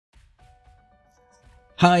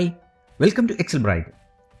Hi, welcome to Excel bright.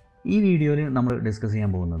 ഈ വീഡിയോയിൽ നമ്മൾ ഡിസ്കസ്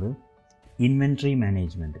ചെയ്യാൻ പോകുന്നത് ഇൻവെൻട്രി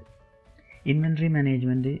മാനേജ്മെൻറ്റ്. ഇൻവെൻട്രി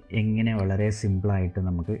മാനേജ്മെൻറ്റ് എങ്ങനെ വളരെ സിമ്പിളായിട്ട്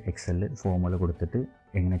നമുക്ക് എക്സലിൽ ഫോർമുല കൊടുത്തിട്ട്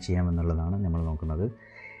എങ്ങനെ ചെയ്യാമെന്നുള്ളതാണ് നമ്മൾ നോക്കുന്നത്.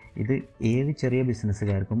 ഇത് ഏത് ചെറിയ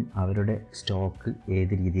ബിസിനസ്സുകാർക്കും അവരുടെ സ്റ്റോക്ക്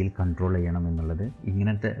ഏത് രീതിയിൽ കൺട്രോൾ ചെയ്യണം എന്നുള്ളത്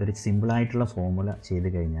ഇങ്ങനത്തെ ഒരു സിമ്പിളായിട്ടുള്ള ഫോർമുല ചെയ്ത്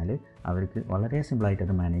കഴിഞ്ഞാൽ അവർക്ക് വളരെ സിമ്പിളായിട്ട്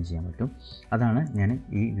അത് മാനേജ് ചെയ്യാൻ പറ്റും. അതാണ് ഞാൻ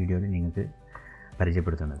ഈ വീഡിയോയിൽ നിങ്ങൾക്ക്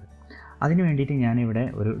പരിചയപ്പെടുത്തുന്നത്. അതിന് വേണ്ടിയിട്ട് ഞാനിവിടെ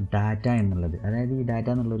ഒരു ഡാറ്റ എന്നുള്ളത്, അതായത് ഈ ഡാറ്റ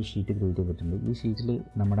എന്നുള്ളൊരു ഷീറ്റ് ക്രിയേറ്റ് ചെയ്തിട്ടുണ്ട്. ഈ ഷീറ്റിൽ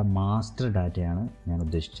നമ്മുടെ മാസ്റ്റർ ഡാറ്റയാണ് ഞാൻ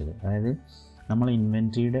ഉദ്ദേശിച്ചത്. അതായത് നമ്മൾ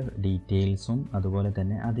ഇൻവെൻട്രിയുടെ ഡീറ്റെയിൽസും അതുപോലെ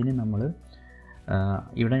തന്നെ അതിന് നമ്മൾ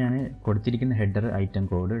ഇവിടെ ഞാൻ കൊടുത്തിരിക്കുന്ന header, item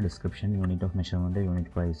code, description, unit of measurement,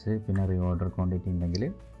 unit price, പിന്നെ റീഓർഡർ ക്വാണ്ടിറ്റി ഉണ്ടെങ്കിൽ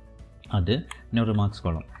അത്, പിന്നെ റിമാർക്സ്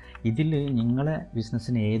കോളം. ഇതിൽ നിങ്ങളെ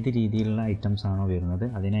ബിസിനസ്സിന് ഏത് രീതിയിലുള്ള ഐറ്റംസ് ആണോ വരുന്നത്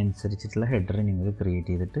അതിനനുസരിച്ചിട്ടുള്ള ഹെഡർ നിങ്ങൾ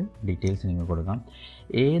ക്രിയേറ്റ് ചെയ്തിട്ട് ഡീറ്റെയിൽസ് നിങ്ങൾ കൊടുക്കാം.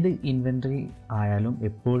 ഏത് ഇൻവെൻട്രി ആയാലും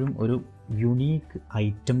എപ്പോഴും ഒരു യുണീക്ക്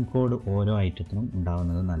ഐറ്റം കോഡ് ഓരോ ഐറ്റത്തിനും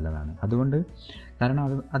ഉണ്ടാകുന്നത് നല്ലതാണ്. അതുകൊണ്ട് കാരണം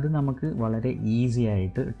അത് നമുക്ക് വളരെ ഈസി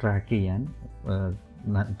ആയിട്ട് ട്രാക്ക്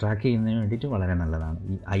ചെയ്യുന്നതിന് വേണ്ടിയിട്ട് വളരെ നല്ലതാണ്.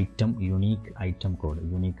 ഈ യുണീക്ക് ഐറ്റം കോഡ്,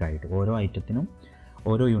 യുണീക്കായിട്ട് ഓരോ ഐറ്റത്തിനും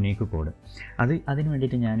ഓരോ യുണീക്ക് കോഡ്. അതിന്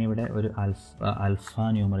വേണ്ടിയിട്ട് ഞാനിവിടെ ഒരു അൽഫ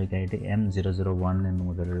ന്യൂമറിക്കായിട്ട് M001 എന്ന്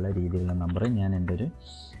മുതലുള്ള രീതിയിലുള്ള നമ്പർ ഞാൻ എൻ്റെ ഒരു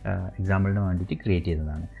എക്സാമ്പിളിന് വേണ്ടിയിട്ട് ക്രിയേറ്റ്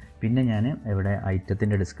ചെയ്തതാണ്. പിന്നെ ഞാൻ ഇവിടെ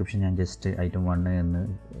ഐറ്റത്തിൻ്റെ ഡിസ്ക്രിപ്ഷൻ ഞാൻ ജസ്റ്റ് ഐറ്റം 1 എന്ന്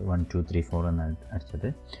 1 2 3 4 എന്ന് അടിച്ചത്.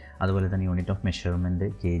 അതുപോലെ തന്നെ unit of measurement,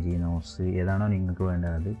 kg, nose ഏതാണോ നിങ്ങൾക്ക്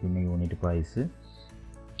വേണ്ടത്, പിന്നെ യൂണിറ്റ് പ്രൈസ്,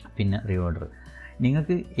 പിന്നെ റീഓർഡർ.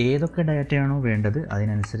 നിങ്ങൾക്ക് ഏതൊക്കെ ഡാറ്റയാണോ വേണ്ടത്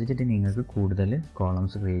അതിനനുസരിച്ചിട്ട് നിങ്ങൾക്ക് കൂടുതൽ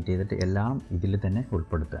കോളംസ് ക്രിയേറ്റ് ചെയ്തിട്ട് എല്ലാം ഇതിൽ തന്നെ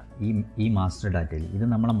ഉൾപ്പെടുത്തുക. ഈ മാസ്റ്റർ ഡാറ്റയിൽ ഇത്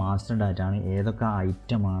നമ്മളെ മാസ്റ്റർ ഡാറ്റ ആണ്. ഏതൊക്കെ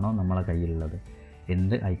ഐറ്റമാണോ നമ്മളെ കയ്യിലുള്ളത്,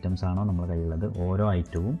 എന്ത് ഐറ്റംസ് ആണോ നമ്മളെ കയ്യിലുള്ളത്, ഓരോ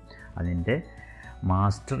ഐറ്റവും അതിൻ്റെ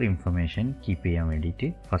മാസ്റ്റർ ഇൻഫർമേഷൻ കീപ്പ് ചെയ്യാൻ വേണ്ടിയിട്ട്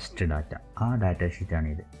ഫസ്റ്റ് ഡാറ്റ, ആ ഡാറ്റ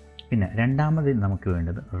ഷീറ്റാണിത്. പിന്നെ രണ്ടാമത് നമുക്ക്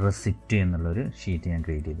വേണ്ടത് റെസിപ്റ്റ് എന്നുള്ളൊരു ഷീറ്റ് ഞാൻ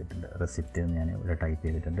ക്രിയേറ്റ് ചെയ്തിട്ടുണ്ട്. റെസിപ്റ്റ് എന്ന് ഞാൻ ഇവിടെ ടൈപ്പ്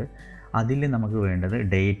ചെയ്തിട്ടുണ്ട്. അതിൽ നമുക്ക് വേണ്ടത്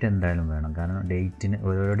ഡേറ്റ് എന്തായാലും വേണം. കാരണം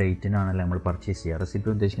ഓരോ ഡേറ്റിനാണല്ലോ നമ്മൾ പർച്ചേസ് ചെയ്യുക.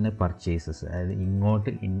 റെസിപ്റ്റ് ഉദ്ദേശിക്കുന്നത് പർച്ചേസസ്, അതായത്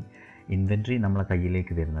ഇങ്ങോട്ട് ഇൻവെൻട്രി നമ്മളെ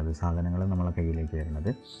കയ്യിലേക്ക് വരുന്നത്, സാധനങ്ങൾ നമ്മളെ കയ്യിലേക്ക്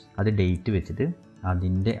വരുന്നത്, അത് ഡേറ്റ് വെച്ചിട്ട്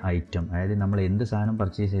അതിൻ്റെ ഐറ്റം, അതായത് നമ്മൾ എന്ത് സാധനം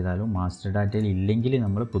പർച്ചേസ് ചെയ്താലും മാസ്റ്റർ ഡാറ്റയിൽ ഇല്ലെങ്കിൽ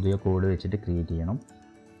നമ്മൾ പുതിയ കോഡ് വെച്ചിട്ട് ക്രിയേറ്റ് ചെയ്യണം.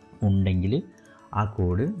 ഉണ്ടെങ്കിൽ ആ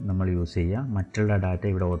കോഡ് നമ്മൾ യൂസ് ചെയ്യുക. മറ്റുള്ള ഡാറ്റ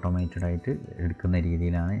ഇവിടെ ഓട്ടോമേറ്റഡ് ആയിട്ട് എടുക്കുന്ന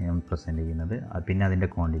രീതിയിലാണ് ഞാൻ പ്രസൻറ്റ് ചെയ്യുന്നത്. പിന്നെ അതിൻ്റെ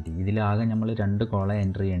ക്വാണ്ടിറ്റി, ഇതിലാകെ നമ്മൾ 2 കോളം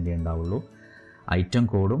എൻ്റർ ചെയ്യേണ്ടി ഉണ്ടാവുള്ളൂ, ഐറ്റം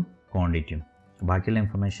കോഡും ക്വാണ്ടിറ്റിയും. ബാക്കിയുള്ള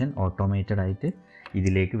ഇൻഫർമേഷൻ ഓട്ടോമേറ്റഡ് ആയിട്ട്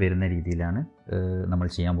ഇതിലേക്ക് വരുന്ന രീതിയിലാണ് നമ്മൾ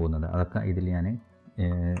ചെയ്യാൻ പോകുന്നത്. അതൊക്കെ ഇതിൽ ഞാൻ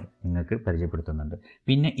നിങ്ങൾക്ക് പരിചയപ്പെടുത്തുന്നുണ്ട്.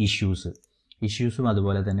 പിന്നെ ഇഷ്യൂസും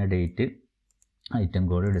അതുപോലെ തന്നെ date, item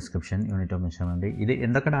code, description, unit of measurement, ഇത്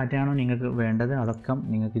എന്തൊക്കെ ഡാറ്റയാണോ നിങ്ങൾക്ക് വേണ്ടത് അതൊക്കെ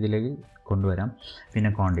നിങ്ങൾക്ക് ഇതിലേക്ക് കൊണ്ടുവരാം. പിന്നെ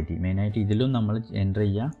ക്വാണ്ടിറ്റി, മെയിനായിട്ട് ഇതിലും നമ്മൾ എൻ്റർ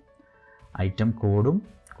ചെയ്യുക, ഐറ്റം കോഡും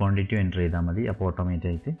ക്വാണ്ടിറ്റിയും എൻ്റർ ചെയ്താൽ മതി. അപ്പോൾ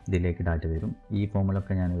ഓട്ടോമാറ്റിക്കായിട്ട് ഇതിലേക്ക് ഡാറ്റ വരും. ഈ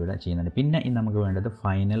ഫോമിലൊക്കെ ഞാനിവിടെ ചെയ്യുന്നുണ്ട്. പിന്നെ നമുക്ക് വേണ്ടത്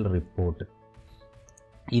ഫൈനൽ റിപ്പോർട്ട്.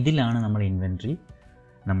 ഇതിലാണ് നമ്മൾ ഇൻവെൻട്രി,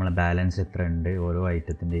 നമ്മളെ ബാലൻസ് എത്ര ഉണ്ട്, ഓരോ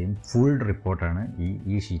ഐറ്റത്തിൻ്റെയും ഫുൾ റിപ്പോർട്ടാണ്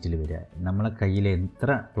ഈ ഷീറ്റിൽ വരിക. നമ്മളെ കയ്യിൽ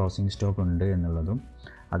എത്ര ക്ലോസിംഗ് സ്റ്റോക്ക് ഉണ്ട് എന്നുള്ളതും,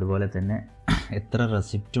 അതുപോലെ തന്നെ എത്ര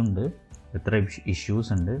റെസിപ്റ്റ് ഉണ്ട്, എത്ര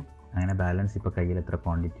ഇഷ്യൂസ് ഉണ്ട്, അങ്ങനെ ബാലൻസ് ഇപ്പോൾ കയ്യിൽ എത്ര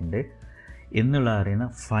ക്വാണ്ടിറ്റി ഉണ്ട് എന്നുള്ള അറിയുന്ന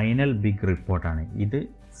ഫൈനൽ ബിഗ് റിപ്പോർട്ടാണ്. ഇത്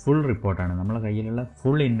ഫുൾ റിപ്പോർട്ടാണ്. നമ്മളെ കയ്യിലുള്ള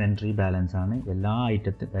ഫുൾ ഇൻവെൻട്രി ബാലൻസ് ആണ്. എല്ലാ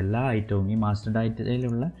ഐറ്റവും ഈ മാസ്റ്റർ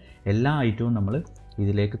ഡാറ്റയിലുള്ള എല്ലാ ഐറ്റവും നമ്മൾ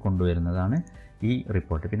ഇതിലേക്ക് കൊണ്ടുവരുന്നതാണ് ഈ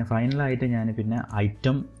റിപ്പോർട്ട്. പിന്നെ ഫൈനലായിട്ട് ഞാൻ പിന്നെ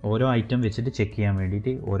ഓരോ ഐറ്റം വെച്ചിട്ട് ചെക്ക് ചെയ്യാൻ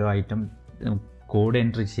വേണ്ടിയിട്ട് ഓരോ ഐറ്റം കോഡ്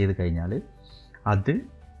എൻട്രി ചെയ്ത് കഴിഞ്ഞാൽ അത്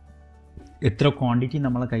എത്ര ക്വാണ്ടിറ്റി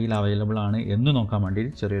നമ്മളെ കയ്യിൽ അവൈലബിൾ ആണ് എന്ന് നോക്കാൻ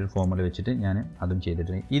വേണ്ടിയിട്ട് ചെറിയൊരു ഫോർമുല വെച്ചിട്ട് ഞാൻ അതും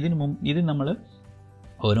ചെയ്തിട്ടുണ്ട്. ഇത് നമ്മൾ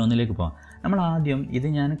ഓരോന്നിലേക്ക് പോകാം. നമ്മൾ ആദ്യം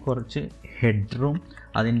ഞാൻ കുറച്ച് ഹെഡറും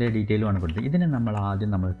അതിൻ്റെ ഡീറ്റെയിലുമാണ് കൊടുത്തത്. ഇതിനെ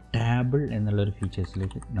നമ്മൾ ടാബിൾ എന്നുള്ളൊരു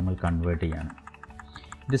ഫീച്ചേഴ്സിലേക്ക് നമ്മൾ കൺവേർട്ട് ചെയ്യാണ്.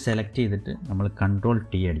 ഇത് സെലക്ട് ചെയ്തിട്ട് നമ്മൾ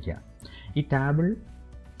Ctrl+T അടിക്കുക. ഈ ടാബിൾ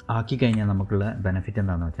ആക്കി കഴിഞ്ഞാൽ നമുക്കുള്ള ബെനിഫിറ്റ്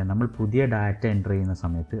എന്താണെന്ന് വെച്ചാൽ, നമ്മൾ പുതിയ ഡാറ്റ എൻ്റർ ചെയ്യുന്ന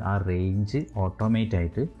സമയത്ത് ആ റേഞ്ച്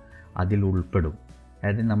ഓട്ടോമേറ്റായിട്ട് അതിൽ ഉൾപ്പെടും.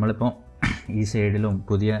 അതായത് നമ്മളിപ്പോൾ ഈ സൈഡിലും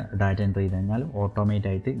പുതിയ ഡാറ്റ എൻ്റർ ചെയ്ത് കഴിഞ്ഞാൽ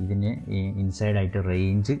ഓട്ടോമേറ്റായിട്ട് ഇതിന് ഇൻസൈഡായിട്ട്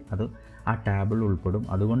റേഞ്ച് അത് ആ ടാബിൾ ഉൾപ്പെടും.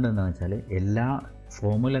 അതുകൊണ്ട് എന്താണെന്ന് വെച്ചാൽ എല്ലാ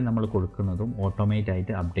ഫോമുല നമ്മൾ കൊടുക്കുന്നതും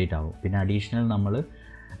ഓട്ടോമേറ്റായിട്ട് അപ്ഡേറ്റ് ആകും. പിന്നെ അഡീഷണൽ നമ്മൾ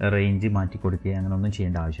റേഞ്ച് മാറ്റി കൊടുക്കുക അങ്ങനെ ഒന്നും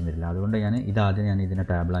ചെയ്യേണ്ട ആവശ്യം വരില്ല. അതുകൊണ്ട് ഞാൻ ഇതിനെ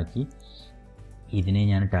ടാബിളാക്കി,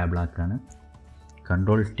 ഞാൻ ടാബിളാക്കുകയാണ്.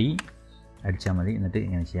 Ctrl+T അടിച്ചാൽ മതി, എന്നിട്ട്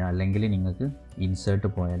ഇങ്ങനെ ചെയ്യാം. അല്ലെങ്കിൽ നിങ്ങൾക്ക് ഇൻസേർട്ട്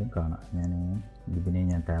പോയാലും കാണാം.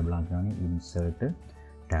 ഞാൻ ടാബിളാക്കുകയാണ്, ഇൻസേർട്ട്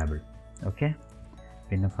ടാബിൾ. ഓക്കെ,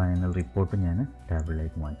 പിന്നെ ഫൈനൽ റിപ്പോർട്ട് ഞാൻ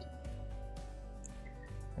ടാബിളിലേക്ക് മാറ്റി.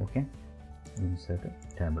 Okay, insert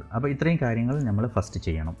table. അപ്പോൾ ഇത്രയും കാര്യങ്ങൾ നമ്മൾ ഫസ്റ്റ്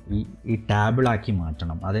ചെയ്യണം, ഈ ടേബിളാക്കി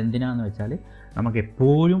മാറ്റണം. അതെന്തിനാണെന്ന് വെച്ചാൽ നമുക്ക്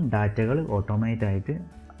എപ്പോഴും ഡാറ്റകൾ ഓട്ടോമാറ്റിക്കായിട്ട്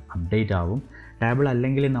അപ്ഡേറ്റ് ആവും. ടേബിൾ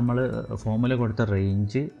അല്ലെങ്കിൽ നമ്മൾ ഫോമുല കൊടുത്ത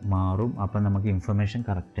റേഞ്ച് മാറും, അപ്പം നമുക്ക് ഇൻഫർമേഷൻ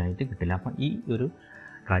കറക്റ്റായിട്ട് കിട്ടില്ല. അപ്പം ഈ ഒരു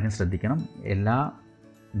കാര്യം ശ്രദ്ധിക്കണം. എല്ലാ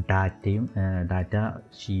ഡാറ്റ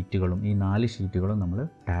ഷീറ്റുകളും ഈ 4 ഷീറ്റുകളും നമ്മൾ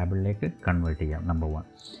ടേബിളിലേക്ക് കൺവേർട്ട് ചെയ്യാം. നമ്പർ 1.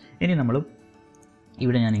 ഇനി നമ്മൾ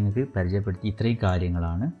ഇവിടെ ഞാൻ നിങ്ങൾക്ക് പരിചയപ്പെടുത്തി ഇത്രയും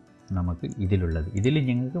കാര്യങ്ങളാണ് നമുക്ക് ഇതിലുള്ളത്. ഇതിൽ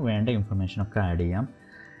നിങ്ങൾക്ക് വേണ്ട ഇൻഫർമേഷനൊക്കെ ആഡ് ചെയ്യാം.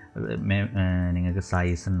 നിങ്ങൾക്ക്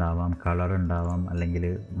സൈസ് ഉണ്ടാവാം, കളർ ഉണ്ടാവാം, അല്ലെങ്കിൽ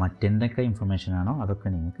മറ്റെന്തൊക്കെ ഇൻഫർമേഷനാണോ അതൊക്കെ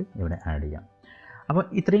നിങ്ങൾക്ക് ഇവിടെ ആഡ് ചെയ്യാം. അപ്പോൾ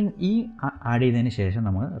ഇത്രയും ഈ ആഡ് ചെയ്തതിന് ശേഷം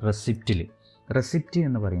നമ്മൾ റെസിപ്റ്റ്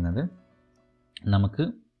എന്ന് പറയുന്നത്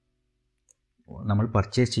നമ്മൾ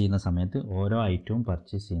പർച്ചേസ് ചെയ്യുന്ന സമയത്ത്, ഓരോ ഐറ്റവും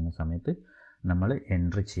പർച്ചേസ് ചെയ്യുന്ന സമയത്ത് നമ്മൾ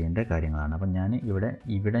എൻട്രി ചെയ്യേണ്ട കാര്യങ്ങളാണ്. അപ്പം ഞാൻ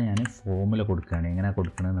ഇവിടെ ഞാൻ ഫോമുല കൊടുക്കുകയാണ്. എങ്ങനെ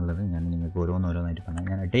കൊടുക്കണം എന്നുള്ളത് ഞാൻ നിങ്ങൾക്ക് ഓരോന്നായിട്ട് പറഞ്ഞാൽ,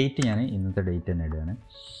 ഞാൻ ഇന്നത്തെ ഡേറ്റ് തന്നെ ഇടുകയാണ്.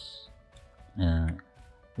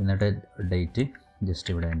 ഇന്നത്തെ ഡേറ്റ് ജസ്റ്റ്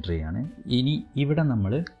ഇവിടെ എൻട്രി ചെയ്യാണ്. ഇനി ഇവിടെ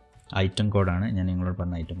നമ്മൾ ഐറ്റം കോഡാണ് ഞാൻ നിങ്ങളോട്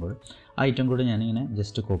പറഞ്ഞ ഐറ്റം കോഡ് ഞാനിങ്ങനെ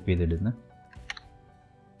just copy ചെയ്തിടുന്നു.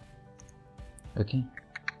 Okay,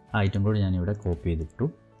 item code ഞാനിവിടെ കോപ്പി ചെയ്തിട്ടു.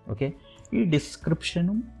 ഓക്കെ, ഈ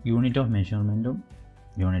ഡിസ്ക്രിപ്ഷനും യൂണിറ്റ് ഓഫ് മെഷർമെൻറ്റും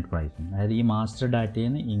യൂണിറ്റ് പ്രൈസും, അതായത് ഈ മാസ്റ്റർ ഡാറ്റയിൽ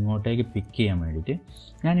നിന്ന് ഇങ്ങോട്ടേക്ക് പിക്ക് ചെയ്യാൻ വേണ്ടിയിട്ട്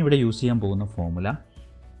ഞാനിവിടെ യൂസ് ചെയ്യാൻ പോകുന്ന ഫോമുല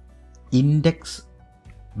ഇൻഡെക്സ്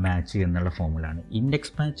മാച്ച് എന്നുള്ള ഫോമുലാണ്.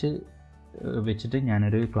 ഇൻഡെക്സ് മാച്ച് വെച്ചിട്ട്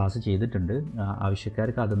ഞാനൊരു ക്ലാസ് ചെയ്തിട്ടുണ്ട്,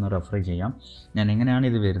 ആവശ്യക്കാർക്ക് അതൊന്ന് റെഫർ ചെയ്യാം. ഞാൻ എങ്ങനെയാണ്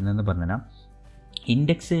ഇത് വരുന്നതെന്ന് പറഞ്ഞുതരാം.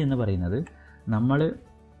 ഇൻഡെക്സ് എന്ന് പറയുന്നത് നമ്മൾ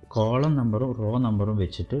കോളം നമ്പറും റോ നമ്പറും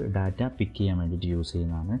വെച്ചിട്ട് ഡാറ്റ പിക്ക് ചെയ്യാൻ വേണ്ടിയിട്ട് യൂസ്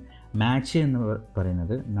ചെയ്യുന്നതാണ്. മാച്ച് എന്ന്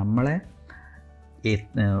പറയുന്നത് നമ്മളെ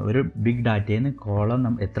ഒരു ബിഗ് ഡാറ്റയിൽ നിന്ന്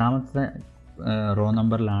കോളം എത്രാമത്തെ റോ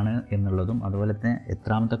നമ്പറിലാണ് എന്നുള്ളതും അതുപോലെ തന്നെ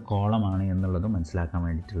എത്രാമത്തെ കോളമാണ് എന്നുള്ളതും മനസ്സിലാക്കാൻ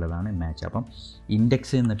വേണ്ടിയിട്ടുള്ളതാണ് മാച്ച്. അപ്പം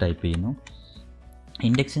ഇൻഡെക്സ് എന്ന് ടൈപ്പ് ചെയ്യുന്നു.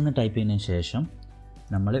 ഇൻഡെക്സ് എന്ന് ടൈപ്പ് ചെയ്യുന്നതിന് ശേഷം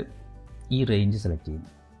നമ്മൾ ഈ റേഞ്ച് സെലക്ട് ചെയ്യുന്നു.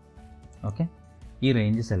 ഓക്കെ, ഈ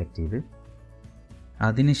റേഞ്ച് സെലക്ട് ചെയ്ത്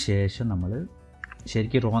അതിന് ശേഷം നമ്മൾ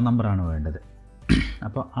ശരിക്കും റോ നമ്പറാണ് വേണ്ടത്.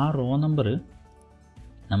 അപ്പോൾ ആ റോ നമ്പർ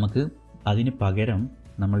നമുക്ക് അതിന് പകരം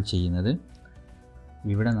നമ്മൾ ചെയ്യുന്നത്,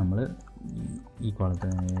 ഇവിടെ നമ്മൾ ഈ കോളത്ത്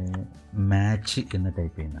മാച്ച് എന്ന്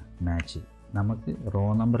ടൈപ്പ് ചെയ്യുന്ന മാച്ച്, നമുക്ക് റോ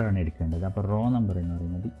നമ്പറാണ് എടുക്കേണ്ടത്. അപ്പോൾ റോ നമ്പർ എന്ന്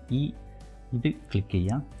പറയുന്നത് ഇത് ക്ലിക്ക്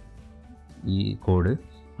ചെയ്യാം, ഈ കോഡ്.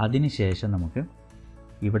 അതിന് ശേഷം നമുക്ക്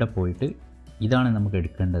ഇവിടെ പോയിട്ട് ഇതാണ് നമുക്ക്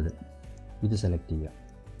എടുക്കേണ്ടത്, ഇത് സെലക്ട് ചെയ്യുക.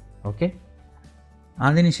 ഓക്കെ,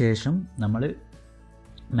 അതിന് ശേഷം നമ്മൾ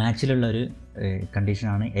മാച്ചിലുള്ളൊരു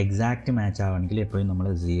കണ്ടീഷനാണ് എക്സാക്റ്റ് മാച്ച് ആവണമെങ്കിൽ എപ്പോഴും നമ്മൾ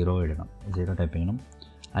 0 ഇടണം, 0 ടൈപ്പ് ചെയ്യണം.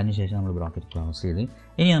 അതിനുശേഷം നമ്മൾ ബ്രാക്കറ്റ് ക്ലോസ് ചെയ്ത്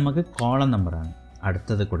ഇനി നമുക്ക് കോളം നമ്പറാണ്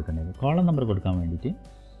അടുത്തത് കൊടുക്കേണ്ടത്. കോളം നമ്പർ കൊടുക്കാൻ വേണ്ടിയിട്ട്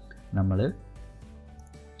നമ്മൾ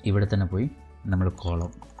ഇവിടെ തന്നെ പോയി നമ്മൾ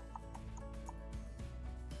കോളം,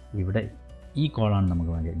 ഇവിടെ ഈ കോളാണ്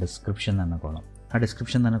നമുക്ക് വേണ്ടത്, ഡിസ്ക്രിപ്ഷൻ എന്ന കോളം. ആ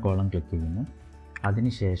ഡിസ്ക്രിപ്ഷൻ എന്ന കോളം ക്ലിക്ക് ചെയ്യുന്നു.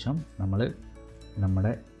 അതിനുശേഷം നമ്മൾ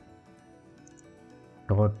നമ്മുടെ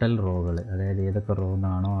ടോട്ടൽ റോകൾ, അതായത് ഏതൊക്കെ റോ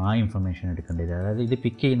എന്നാണോ ആ ഇൻഫർമേഷൻ എടുക്കേണ്ടത്. അതായത് ഇത്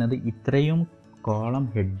പിക്ക് ചെയ്യുന്നത് ഇത്രയും കോളം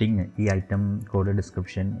ഹെഡിങ്, ഈ ഐറ്റം കോഡ്,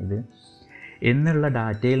 ഡിസ്ക്രിപ്ഷൻ, ഇത് എന്നുള്ള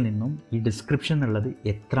ഡാറ്റയിൽ നിന്നും ഈ ഡിസ്ക്രിപ്ഷൻ എന്നുള്ളത്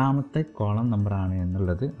എത്രാമത്തെ കോളം നമ്പറാണ്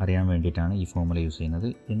എന്നുള്ളത് അറിയാൻ വേണ്ടിയിട്ടാണ് ഈ ഫോമുല യൂസ് ചെയ്യുന്നത്.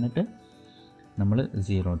 എന്നിട്ട് നമ്മൾ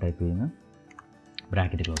 0 ടൈപ്പ് ചെയ്യുന്നു,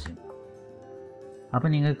 ബ്രാക്കറ്റ് ക്ലോസ് ചെയ്യുന്നു. അപ്പോൾ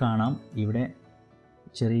നിങ്ങൾക്ക് കാണാം ഇവിടെ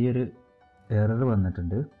ചെറിയൊരു എറർ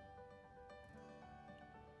വന്നിട്ടുണ്ട്.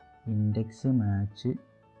 ഇൻഡെക്സ് മാച്ച്,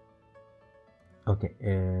 ഓക്കെ,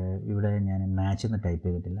 ഇവിടെ ഞാൻ മാച്ച് എന്ന് ടൈപ്പ്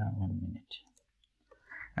ചെയ്തിട്ടില്ല. 1 മിനിറ്റ്.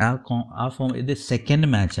 ആ ഫോം, ഇത് സെക്കൻഡ്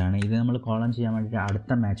മാച്ചാണ്. ഇത് നമ്മൾ കോളം ചെയ്യാൻ വേണ്ടിയിട്ട്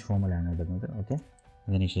അടുത്ത മാച്ച് ഫോമിലാണ് ഇടുന്നത്. ഓക്കെ,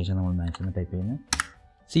 അതിനുശേഷം നമ്മൾ മാച്ച് എന്ന് ടൈപ്പ് ചെയ്യുന്നത്.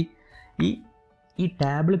 ഈ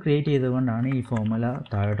ടാബിൾ ക്രിയേറ്റ് ചെയ്തുകൊണ്ടാണ് ഈ ഫോമുല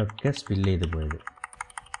താഴോട്ടൊക്കെ സ്പിൽ ചെയ്ത് പോയത്,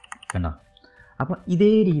 കണ്ടോ? അപ്പോൾ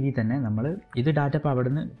ഇതേ രീതിയിൽ തന്നെ നമ്മൾ ഇത് ഡാറ്റ ഇപ്പോൾ അവിടെ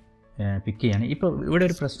നിന്ന് പിക്ക് ചെയ്യാണ്. ഇപ്പോൾ ഇവിടെ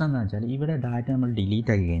ഒരു പ്രശ്നം എന്താണെന്ന് വെച്ചാൽ ഇവിടെ ഡാറ്റ നമ്മൾ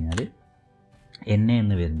ഡിലീറ്റ് ആക്കി കഴിഞ്ഞാൽ NA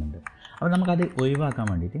എന്ന് വരുന്നുണ്ട്. അപ്പോൾ നമുക്കത് ഒഴിവാക്കാൻ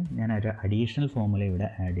വേണ്ടിയിട്ട് ഞാൻ ഒരു അഡീഷണൽ ഫോമുല ഇവിടെ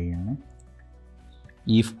ആഡ് ചെയ്യാണ്,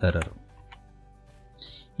 ഈഫ്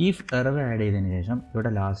എറർ ആഡ് ചെയ്തതിന് ശേഷം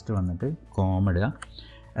ഇവിടെ ലാസ്റ്റ് വന്നിട്ട് കോമ ഇടുക.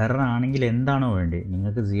 എറർ ആണെങ്കിൽ എന്താണോ വേണ്ടത്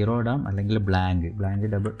നിങ്ങൾക്ക് 0 ഇടാം, അല്ലെങ്കിൽ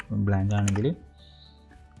ബ്ലാങ്ക് ആണെങ്കിൽ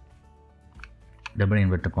ഡബിൾ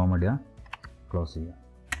ഇൻവെർട്ടർ കോമ ഇടുക, ക്ലോസ് ചെയ്യുക.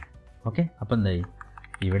 ഓക്കെ, അപ്പോൾ എന്തായി,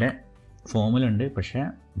 ഇവിടെ ഫോമുലുണ്ട് പക്ഷേ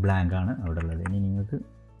ബ്ലാങ്ക് ആണ് അവിടെ ഉള്ളത്. ഇനി നിങ്ങൾക്ക്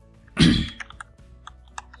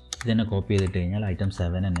ഇതന്നെ കോപ്പി ചെയ്തിട്ട് കഴിഞ്ഞാൽ ഐറ്റം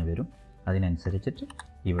 7 തന്നെ വരും. അതിനനുസരിച്ചിട്ട്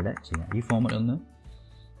ഇവിടെ ചെയ്യാം. ഈ ഫോമുല ഒന്ന്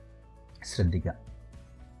ശ്രദ്ധിക്കുക.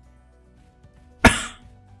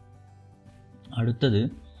 അടുത്തത്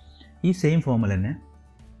ഈ സെയിം ഫോമുല തന്നെ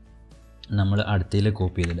നമ്മൾ അടുത്തതിൽ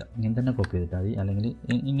കോപ്പി ചെയ്തിടാം. ഇങ്ങനെ തന്നെ കോപ്പി ചെയ്തിട്ടാൽ മതി, അല്ലെങ്കിൽ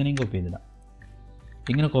ഇങ്ങനെയും കോപ്പി ചെയ്തിടാം.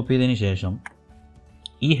 ഇങ്ങനെ കോപ്പി ചെയ്തതിന് ശേഷം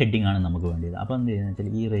ഈ ഹെഡിങ് ആണ് നമുക്ക് വേണ്ടത്. അപ്പോൾ എന്ത് ചെയ്യുന്നത്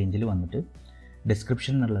വെച്ചാൽ ഈ റേഞ്ചിൽ വന്നിട്ട്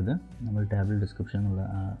ഡിസ്ക്രിപ്ഷൻ എന്നുള്ളത് നമ്മൾ ടാബിൽ ഡിസ്ക്രിപ്ഷൻ എന്നുള്ള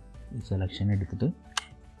ആ സെലക്ഷൻ എടുത്തിട്ട്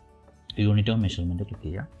യൂണിറ്റ് ഓഫ് മെഷർമെൻറ്റ് ക്ലിക്ക്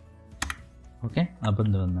ചെയ്യുക. ഓക്കെ, അപ്പോൾ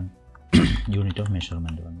എന്ത് വന്നു? യൂണിറ്റ് ഓഫ്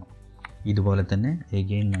മെഷർമെൻറ്റ് വന്നു. ഇതുപോലെ തന്നെ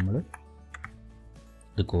എഗെയിൻ നമ്മൾ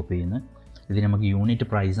ഇത് കോപ്പി ചെയ്യുന്നു. ഇത് നമുക്ക് യൂണിറ്റ്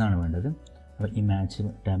പ്രൈസാണ് വേണ്ടത്. അപ്പോൾ ഈ മാച്ച്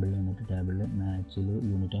ടാബിൽ വന്നിട്ട് ടാബിൽ മാച്ചിൽ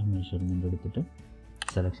യൂണിറ്റ് ഓഫ് മെഷർമെൻറ്റ് എടുത്തിട്ട്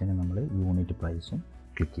സെലക്ഷന് നമ്മൾ യൂണിറ്റ് പ്രൈസും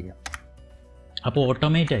ക്ലിക്ക് ചെയ്യാം. അപ്പോൾ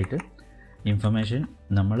ഓട്ടോമാറ്റിക്കായിട്ട് ഇൻഫർമേഷൻ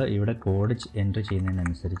നമ്മൾ ഇവിടെ കോഡ് എൻട്രി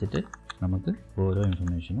ചെയ്യുന്നതിനനുസരിച്ചിട്ട് നമുക്ക് ഓരോ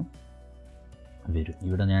ഇൻഫർമേഷനും വരും.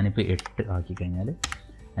 ഇവിടെ ഞാനിപ്പോൾ 8 ആക്കി കഴിഞ്ഞാൽ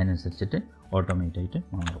അതിനനുസരിച്ചിട്ട് ഓട്ടോമാറ്റിക്കായിട്ട്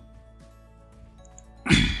മാറും.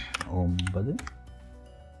 9 10.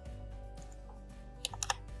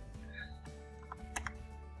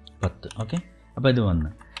 ഓക്കെ, അപ്പോൾ ഇത് വന്ന്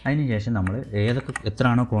അതിന് ശേഷം നമ്മൾ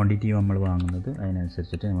എത്രയാണോ ക്വാണ്ടിറ്റി നമ്മൾ വാങ്ങുന്നത്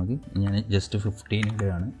അതിനനുസരിച്ചിട്ട് നമുക്ക് ഞാൻ ജസ്റ്റ് 15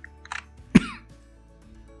 ഇടുകയാണ്.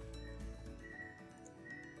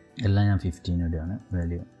 എല്ലാം ഞാൻ 15 ഇടുകയാണ്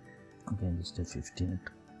വാല്യൂ. ഓക്കെ, ജസ്റ്റ് 15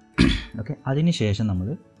 ഇട്ടു. ഓക്കെ, അതിന് ശേഷം നമ്മൾ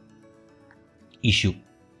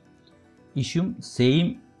ഇഷ്യൂ സെയിം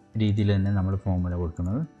രീതിയിൽ തന്നെ നമ്മൾ ഫോർമുല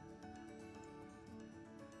കൊടുക്കുന്നത്.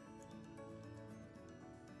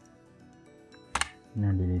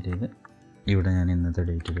 ഞാൻ ഡിലീറ്റ് ചെയ്ത് ഇവിടെ ഞാൻ ഇന്നത്തെ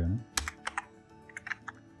ഡേറ്റ് ഇടുകയാണ്.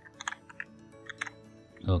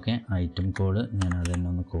 ഓക്കെ, ഐറ്റം കോഡ് ഞാൻ അത് തന്നെ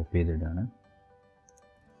ഒന്ന് കോപ്പി ചെയ്തിടുകയാണ്.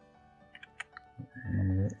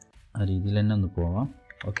 നമുക്ക് ആ രീതിയിൽ തന്നെ ഒന്ന് പോവാം.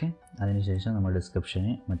 ഓക്കെ, അതിനുശേഷം നമ്മൾ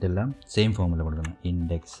ഡിസ്ക്രിപ്ഷന് മറ്റെല്ലാം സെയിം ഫോർമുല കൊടുക്കണം.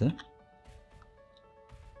 ഇൻഡെക്സ്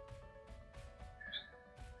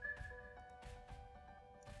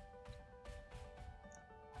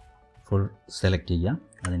ഫുൾ സെലക്ട് ചെയ്യുക.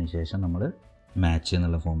 അതിനുശേഷം നമ്മൾ മാച്ച്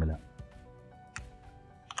എന്നുള്ള ഫോർമുല.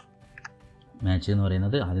 മാച്ച് എന്ന്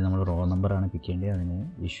പറയുന്നത് ആദ്യം നമ്മൾ റോ നമ്പറാണ് പിക്ക് ചെയ്യേണ്ടത്. അതിന്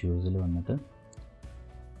ഇഷ്യൂസിൽ വന്നിട്ട്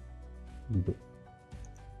ഇത്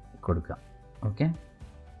കൊടുക്കാം. ഓക്കെ,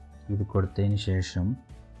 ഇത് കൊടുത്തതിന് ശേഷം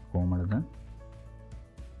ഫോമുള്ളത്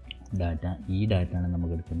ഡാറ്റ, ഈ ഡാറ്റ ആണ്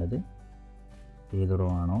നമുക്ക് എടുക്കേണ്ടത്. ഏത് റോ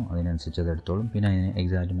ആണോ അതിനനുസരിച്ച് അത് എടുത്തോളും. പിന്നെ അതിന്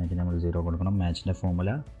എക്സാക്റ്റ് മാച്ചിന് നമ്മൾ 0 കൊടുക്കണം. മാച്ചിൻ്റെ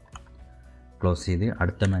ഫോമുല ക്ലോസ് ചെയ്ത്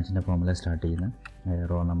അടുത്ത മാച്ചിൻ്റെ ഫോമുല സ്റ്റാർട്ട് ചെയ്യുന്ന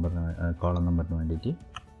റോ നമ്പറിന് കോളം നമ്പറിന് വേണ്ടിയിട്ട്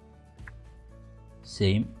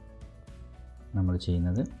സെയിം നമ്മൾ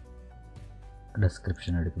ചെയ്യുന്നത്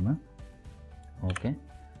ഡിസ്ക്രിപ്ഷൻ എടുക്കുന്നു. ഓക്കെ,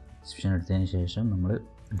 ഡിസ്ക്രിപ്ഷൻ എടുത്തതിന് ശേഷം നമ്മൾ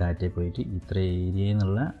ഡാറ്റയിൽ പോയിട്ട് ഇത്ര ഏരിയയിൽ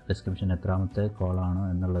നിന്നുള്ള ഡിസ്ക്രിപ്ഷൻ എത്രാമത്തെ കോളാണോ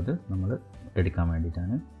എന്നുള്ളത് നമ്മൾ എടുക്കാൻ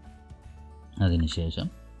വേണ്ടിയിട്ടാണ്. അതിന് ശേഷം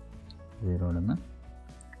 0 നിന്ന്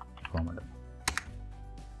ഫോമുല.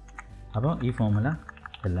 അപ്പോൾ ഈ ഫോമുല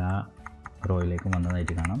എല്ലാ റോയിലേക്കും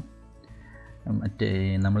വന്നതായിട്ട് കാണാം. മറ്റേ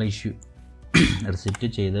നമ്മൾ റിസിപ്റ്റ്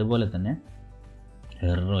ചെയ്തതുപോലെ തന്നെ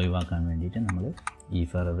എറർ ഒഴിവാക്കാൻ വേണ്ടിയിട്ട് നമ്മൾ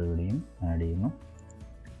ഈഫ് എറർ ഇവിടെയും ആഡ് ചെയ്യുന്നു.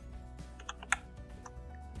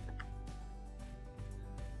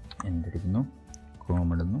 എന്തെടുക്കുന്നു, കോമ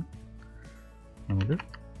നമുക്ക്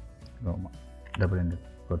കോമ ഡബിൾ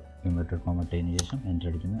ഇൻവെർട്ടഡ് കോമ ഇട്ടതിന് ശേഷം എൻ്റർ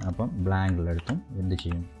അടിക്കുന്നു. അപ്പം ബ്ലാങ്കുള്ളടത്തും എന്ത്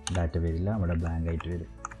ചെയ്യും, ഡാറ്റ വരില്ല, അവിടെ ബ്ലാങ്ക് ആയിട്ട് വരും.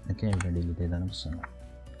 ഓക്കെ, ഇവിടെ ഡിലീറ്റ് ചെയ്താണ് പ്രശ്നങ്ങൾ.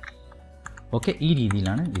 ഓക്കെ, ഈ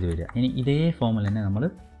രീതിയിലാണ് ഇത് വരിക. ഇനി ഇതേ ഫോമിൽ തന്നെ നമ്മൾ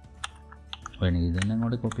വേണമെങ്കിൽ ഇത് തന്നെ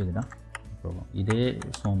അങ്ങോട്ട് കോപ്പി ചെയ്തിടാം. അപ്പോൾ ഇതേ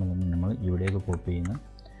ഫോമിൽ തന്നെ നമ്മൾ ഇവിടേക്ക് കോപ്പി ചെയ്യുന്ന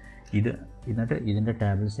എന്നിട്ട് ഇതിൻ്റെ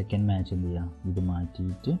ടാബിൽ സെക്കൻഡ് മാച്ച് എന്ത് ചെയ്യാം, ഇത്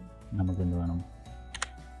മാറ്റിയിട്ട് നമുക്ക് എന്ത് വേണം,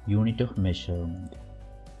 യൂണിറ്റ് ഓഫ് മെഷർമെൻറ്റ്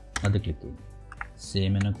അത് ക്ലിക്ക് ചെയ്യും.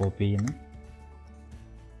 സെയിം തന്നെ കോപ്പി ചെയ്യുന്നു.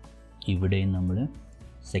 ഇവിടെയും നമ്മൾ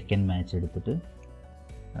സെക്കൻഡ് മാച്ച് എടുത്തിട്ട്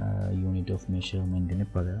യൂണിറ്റ് ഓഫ് മെഷർമെൻറ്റിന്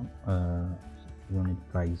പകരം യൂണിറ്റ്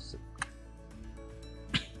പ്രൈസ്.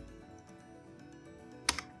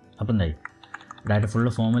 അപ്പം എന്തായി, ഡാറ്റ ഫുള്ള്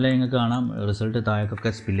ഫോമുല നിങ്ങൾക്ക് കാണാം. റിസൾട്ട് താഴേക്കൊക്കെ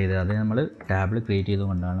സ്പിൽ ചെയ്തത് അത് നമ്മൾ ടാബിൽ ക്രിയേറ്റ്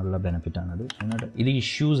ചെയ്തുകൊണ്ടാണുള്ള ബെനിഫിറ്റാണത്. എന്നിട്ട് ഇത്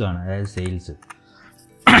ഇഷ്യൂസാണ്, അതായത് സെയിൽസ്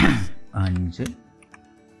 5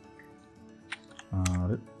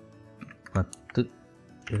 6 10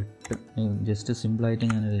 8 ജസ്റ്റ് സിമ്പിളായിട്ട്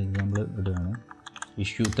ഞാനൊരു എക്സാമ്പിൾ ഇടുകയാണ്.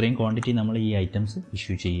 ഇഷ്യൂ ഇത്രയും ക്വാണ്ടിറ്റി നമ്മൾ ഈ ഐറ്റംസ്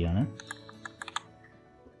ഇഷ്യൂ ചെയ്യുകയാണ്.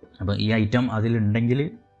 അപ്പോൾ ഈ ഐറ്റം അതിലുണ്ടെങ്കിൽ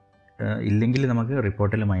ഇല്ലെങ്കിൽ നമുക്ക്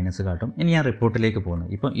റിപ്പോർട്ടിൽ മൈനസ് കാട്ടും. ഇനി ഞാൻ റിപ്പോർട്ടിലേക്ക് പോകുന്നു.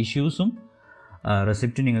 ഇപ്പം ഇഷ്യൂസും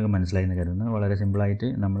റെസിപ്റ്റും നിങ്ങൾക്ക് മനസ്സിലായി എന്ന് കരുതുന്നു. വളരെ സിമ്പിളായിട്ട്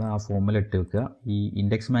നമ്മൾ ആ ഫോമുല ഇട്ട് വെക്കുക. ഈ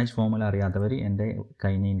ഇൻഡെക്സ് മാച്ച് ഫോമുല അറിയാത്തവർ എൻ്റെ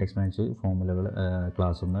കഴിഞ്ഞ ഇൻഡെക്സ് മാച്ച് ഫോമുലകൾ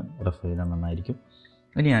ക്ലാസ് ഒന്ന് റെഫർ ചെയ്താൽ നന്നായിരിക്കും.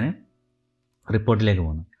 ഇനി ഞാൻ റിപ്പോർട്ടിലേക്ക്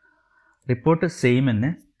പോകുന്നു. റിപ്പോർട്ട് സെയിം തന്നെ,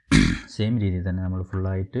 സെയിം രീതിയിൽ തന്നെ നമ്മൾ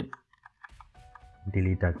ഫുള്ളായിട്ട്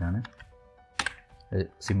ഡിലീറ്റ് ആക്കുകയാണ്.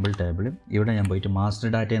 Simple table. ഇവിടെ ഞാൻ പോയിട്ട് മാസ്റ്റർ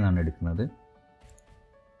ഡാറ്റയിൽ നിന്നാണ് എടുക്കുന്നത്.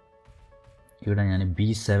 ഇവിടെ ഞാൻ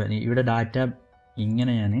B7 ഇവിടെ ഡാറ്റ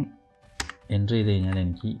ഇങ്ങനെ ഞാൻ എൻ്റർ ചെയ്ത് കഴിഞ്ഞാൽ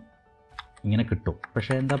എനിക്ക് ഇങ്ങനെ കിട്ടും.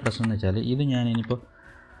 പക്ഷേ എന്താ പ്രശ്നം എന്ന് വെച്ചാൽ ഇത് ഞാൻ ഇനിയിപ്പോൾ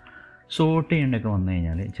സോർട്ട് ചെയ്യേണ്ടൊക്കെ വന്നു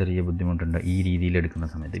കഴിഞ്ഞാൽ ചെറിയ ബുദ്ധിമുട്ടുണ്ട് ഈ രീതിയിൽ എടുക്കുന്ന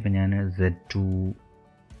സമയത്ത്. ഇപ്പം ഞാൻ Z2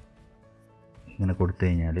 ഇങ്ങനെ കൊടുത്തു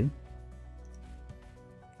കഴിഞ്ഞാൽ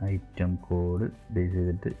ഐറ്റം കോഡ് ബേസ്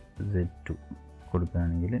ചെയ്തിട്ട് Z2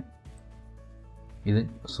 കൊടുക്കുകയാണെങ്കിൽ ഇത്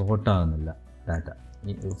സോർട്ടാകുന്നില്ല ഡാറ്റ.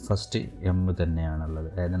 ഈ ഫസ്റ്റ് M തന്നെയാണുള്ളത്,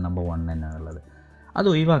 അതായത് നമ്പർ 1 തന്നെയാണുള്ളത്. അത്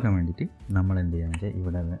ഒഴിവാക്കാൻ വേണ്ടിയിട്ട് നമ്മൾ എന്ത് ചെയ്യാന്ന് വെച്ചാൽ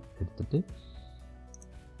ഇവിടെ എടുത്തിട്ട്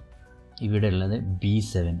ഇവിടെ ഉള്ളത്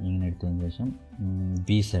B7 ഇങ്ങനെ എടുത്തതിന് ശേഷം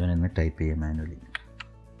B7 എന്ന് ടൈപ്പ് ചെയ്യുക മാനുവലി.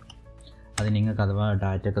 അത് നിങ്ങൾക്ക് അഥവാ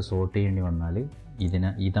ഡാറ്റ ഒക്കെ സോർട്ട് ചെയ്യേണ്ടി വന്നാൽ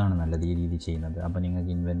ഇതാണ് നല്ലത് ഈ രീതി ചെയ്യുന്നത്. അപ്പോൾ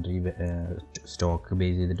നിങ്ങൾക്ക് ഇൻവെൻട്രി സ്റ്റോക്ക്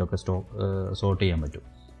ബേസ് ചെയ്തിട്ടൊക്കെ സോർട്ട് ചെയ്യാൻ പറ്റും.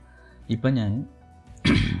 ഇപ്പം ഞാൻ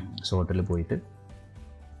സോർട്ടിൽ പോയിട്ട്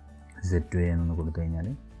Z2 എന്നൊന്ന് കൊടുത്തു കഴിഞ്ഞാൽ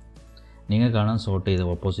നിങ്ങൾക്ക് കാണാൻ സോർട്ട് ചെയ്ത്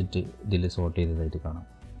ഓപ്പോസിറ്റ് ഇതിൽ സോർട്ട് ചെയ്തതായിട്ട് കാണാം.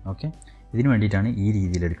 ഓക്കെ, ഇതിന് വേണ്ടിയിട്ടാണ് ഈ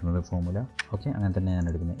രീതിയിൽ എടുക്കുന്നത് ഫോർമുല. ഓക്കെ, അങ്ങനെ തന്നെ ഞാൻ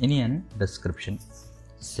എടുക്കുന്നത്. ഇനി ഞാൻ description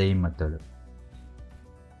same method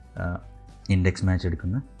index match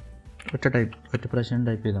എടുക്കുന്ന ഒറ്റ പ്രാവശ്യം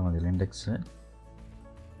ടൈപ്പ് ചെയ്താൽ മതി. ഇൻഡെക്സ്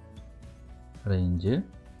റേഞ്ച്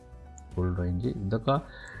ഫുൾ റേഞ്ച് ഇതൊക്കെ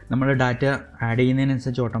നമ്മൾ ഡാറ്റ ആഡ്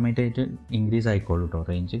ചെയ്യുന്നതിനനുസരിച്ച് ഓട്ടോമാറ്റിക്കായിട്ട് ഇൻക്രീസ് ആയിക്കോളൂ കേട്ടോ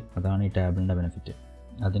റേഞ്ച്. അതാണ് ഈ ടേബിളിൻ്റെ ബെനിഫിറ്റ്.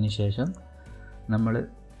 അതിനുശേഷം നമ്മൾ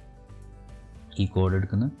ഈ കോഡ്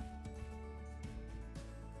എടുക്കുന്നു.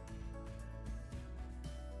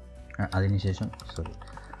 അതിനുശേഷം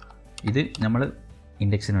ഇത് നമ്മൾ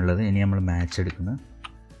ഇൻഡെക്സിനുള്ളത്. ഇനി നമ്മൾ മാച്ച് എടുക്കുന്നു.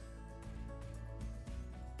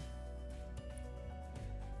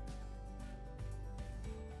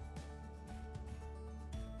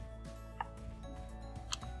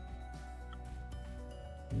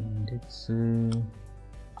 ഇൻഡെക്സ്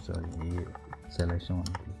സെലക്ഷൻ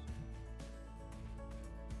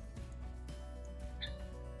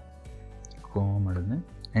കോം എടുന്ന്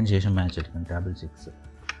അതിന് ശേഷം മാച്ച് എടുക്കണം. ടേബിൾ 6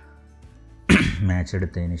 മാച്ച്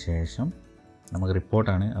എടുത്തതിന് ശേഷം നമുക്ക്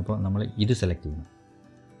റിപ്പോർട്ടാണ്. അപ്പോൾ നമ്മൾ ഇത് സെലക്ട് ചെയ്യണം.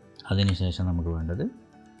 അതിനുശേഷം നമുക്ക് വേണ്ടത്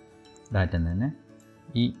ഡാറ്റ തന്നെ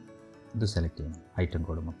ഇത് സെലക്ട് ചെയ്യണം, ഐറ്റം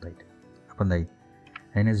കോഡ് മൊത്തമായിട്ട്. അപ്പോൾ എന്തായി,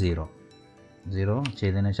 അതിന് 0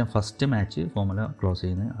 ചെയ്തതിന് ശേഷം ഫസ്റ്റ് മാച്ച് ഫോർമുല ക്ലോസ്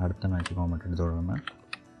ചെയ്യുന്ന അടുത്ത മാച്ച് ഫോർമാറ്റ് എടുത്ത് തുടങ്ങുന്ന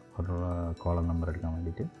കോളം നമ്പർ എടുക്കാൻ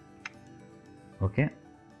വേണ്ടിയിട്ട്. ഓക്കെ,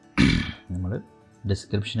 നമ്മൾ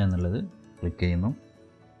ഡിസ്ക്രിപ്ഷൻ എന്നുള്ളത് ക്ലിക്ക് ചെയ്യുന്നു,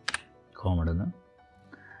 കോം ഇടുന്നു.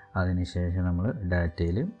 അതിനുശേഷം നമ്മൾ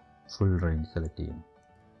ഡാറ്റയിൽ ഫുൾ റേഞ്ച് സെലക്ട് ചെയ്യുന്നു.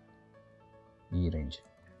 ഈ റേഞ്ച്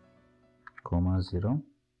 (0)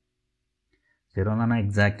 എന്ന് പറഞ്ഞാൽ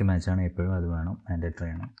എക്സാക്റ്റ് മാച്ചാണ്, എപ്പോഴും അത് വേണം, മാൻഡേറ്ററി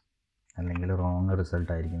ആണ്, അല്ലെങ്കിൽ റോങ്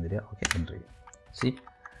റിസൾട്ട് ആയിരിക്കും വരിക. ഓക്കെ, എൻ്റർ ചെയ്യാം.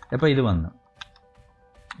 അപ്പോൾ ഇത് വന്നു.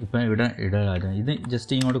 ഇപ്പം ഇവിടെ ഇത്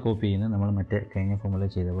ജസ്റ്റ് ഇങ്ങോട്ട് കോപ്പി ചെയ്യുന്നു. നമ്മൾ മറ്റേ കഴിഞ്ഞ ഫോർമുല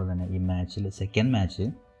ചെയ്തപ്പോൾ തന്നെ ഈ മാച്ചിൽ സെക്കൻഡ് മാച്ച്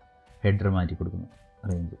ഹെഡർ മാറ്റി കൊടുക്കുന്നു.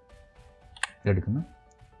 റേഞ്ച് എടുക്കുന്നു,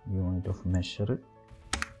 unit of measure.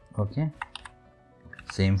 Okay,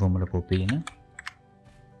 same formula copy ചെയ്യുന്നു.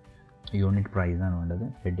 യൂണിറ്റ് പ്രൈസാണ് വേണ്ടത്,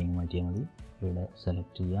 ഹെഡിങ് മാറ്റിയാൽ മതി. ഇവിടെ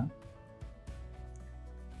സെലക്ട് ചെയ്യാം,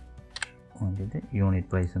 വേണ്ടിയിട്ട് യൂണിറ്റ്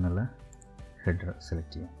പ്രൈസ് എന്നുള്ള ഹെഡർ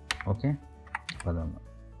സെലക്ട് ചെയ്യാം. ഓക്കെ, അപ്പോൾ അതൊന്ന്.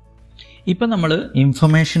 ഇപ്പം നമ്മൾ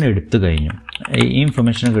ഇൻഫർമേഷൻ എടുത്തു കഴിഞ്ഞു. ഈ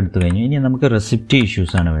ഇൻഫർമേഷനൊക്കെ എടുത്തു കഴിഞ്ഞു. ഇനി നമുക്ക് റെസിപ്റ്റ്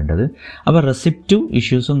ഇഷ്യൂസാണ് വേണ്ടത്. അപ്പോൾ റെസിപ്റ്റ്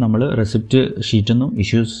ഇഷ്യൂസും നമ്മൾ റെസിപ്റ്റ് ഷീറ്റിൽ നിന്നും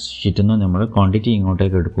ഇഷ്യൂസ് ഷീറ്റിൽ നിന്നും നമ്മൾ ക്വാണ്ടിറ്റി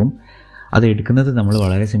ഇങ്ങോട്ടേക്ക് എടുക്കും. അത് എടുക്കുന്നത് നമ്മൾ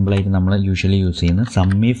വളരെ സിമ്പിളായിട്ട് നമ്മൾ യൂഷ്വലി യൂസ് ചെയ്യുന്ന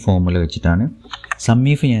സമ്മീഫ് ഫോർമുല വെച്ചിട്ടാണ്.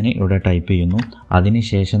 സമ്മീഫ് ഞാൻ ഇവിടെ ടൈപ്പ് ചെയ്യുന്നു.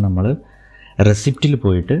 അതിനുശേഷം നമ്മൾ റെസിപ്റ്റിൽ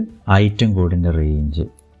പോയിട്ട് ഐറ്റം കോഡിൻ്റെ റേഞ്ച്.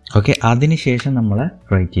 ഓക്കെ, അതിനുശേഷം നമ്മളെ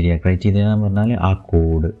ക്രൈറ്റീരിയ എന്ന് പറഞ്ഞാൽ ആ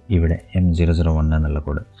കോഡ് ഇവിടെ M001 എന്നുള്ള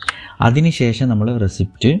കോഡ്. അതിനുശേഷം നമ്മൾ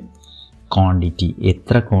റെസിപ്റ്റ് ക്വാണ്ടിറ്റി,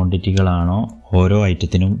 എത്ര ക്വാണ്ടിറ്റികളാണോ ഓരോ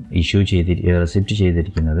ഐറ്റത്തിനും റെസിപ്റ്റ്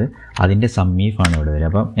ചെയ്തിരിക്കുന്നത് അതിൻ്റെ സമ്മീഫാണ് ഇവിടെ വരിക.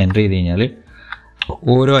 അപ്പം എൻ്റർ ചെയ്ത് കഴിഞ്ഞാൽ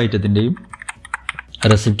ഓരോ ഐറ്റത്തിൻ്റെയും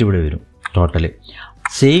റെസിപ്റ്റ് ഇവിടെ വരും ടോട്ടൽ.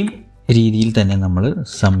 സെയിം രീതിയിൽ തന്നെ നമ്മൾ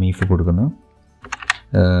സമ്മീഫ് കൊടുക്കുന്നു.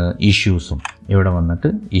 ഇഷ്യൂസും ഇവിടെ വന്നിട്ട്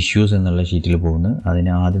ഇഷ്യൂസ് എന്നുള്ള ഷീറ്റിൽ പോകുന്നു.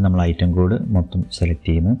 അതിന് ആദ്യം നമ്മൾ ഐറ്റം കോഡ് മൊത്തം സെലക്ട്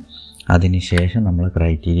ചെയ്യുന്നു. അതിനുശേഷം നമ്മൾ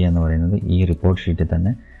ക്രൈറ്റീരിയ എന്ന് പറയുന്നത് ഈ റിപ്പോർട്ട് ഷീറ്റിൽ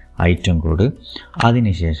തന്നെ ഐറ്റം കോഡ്.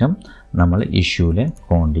 അതിനുശേഷം നമ്മൾ ഇഷ്യൂവിലെ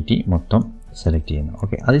ക്വാണ്ടിറ്റി മൊത്തം സെലക്ട് ചെയ്യുന്നു.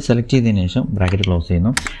 ഓക്കെ, അത് സെലക്ട് ചെയ്തതിന് ശേഷം ബ്രാക്കറ്റ് ക്ലോസ്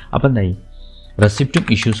ചെയ്യുന്നു. അപ്പോൾ എന്തായി, റെസിപ്റ്റും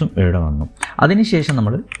ഇഷ്യൂസും ഇവിടെ വന്നു. അതിനുശേഷം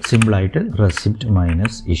നമ്മൾ സിമ്പിളായിട്ട് റെസിപ്റ്റ്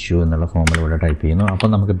മൈനസ് ഇഷ്യൂ എന്നുള്ള ഫോർമുല ഇവിടെ ടൈപ്പ് ചെയ്യുന്നു.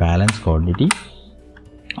 അപ്പോൾ നമുക്ക് ബാലൻസ് ക്വാണ്ടിറ്റി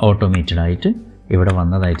ഓട്ടോമേറ്റഡായിട്ട് ഇവിടെ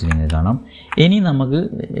വന്നതായിട്ട് നിങ്ങൾക്ക് കാണാം. ഇനി നമുക്ക്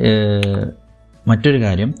മറ്റൊരു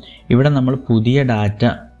കാര്യം, ഇവിടെ നമ്മൾ പുതിയ ഡാറ്റ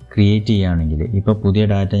ക്രിയേറ്റ് ചെയ്യുകയാണെങ്കിൽ, ഇപ്പോൾ പുതിയ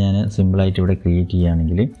ഡാറ്റ ഞാൻ സിമ്പിളായിട്ട് ഇവിടെ ക്രിയേറ്റ്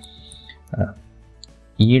ചെയ്യുകയാണെങ്കിൽ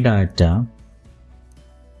ഈ ഡാറ്റ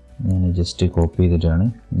ഞാൻ ജസ്റ്റ് കോപ്പി ചെയ്തിട്ടാണ്,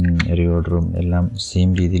 റീഓർഡറും എല്ലാം സെയിം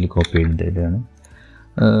രീതിയിൽ കോപ്പി ചെയ്തിട്ടാണ്.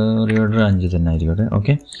 റീഓർഡർ 5 തന്നെ ആയിരിക്കട്ടെ.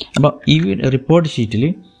 ഓക്കെ, അപ്പോൾ ഈ റിപ്പോർട്ട് ഷീറ്റിൽ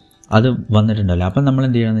അത് വന്നിട്ടുണ്ടല്ലോ. അപ്പം നമ്മൾ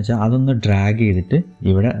എന്ത് ചെയ്യണമെന്ന് വെച്ചാൽ അതൊന്ന് ഡ്രാഗ് ചെയ്തിട്ട്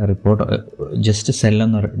ഇവിടെ റിപ്പോർട്ട് ജസ്റ്റ്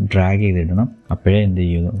സെല്ലൊന്ന് ഡ്രാഗ് ചെയ്തിടണം. അപ്പോഴേ എന്ത്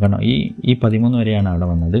ചെയ്യുന്നു, കാരണം ഈ 13 വരെയാണ് അവിടെ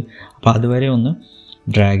വന്നത്. അപ്പോൾ അതുവരെ ഒന്ന്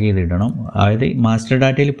ഡ്രാഗ് ചെയ്തിടണം. അതായത് മാസ്റ്റർ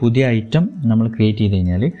ഡാറ്റയിൽ പുതിയ ഐറ്റം നമ്മൾ ക്രിയേറ്റ് ചെയ്ത്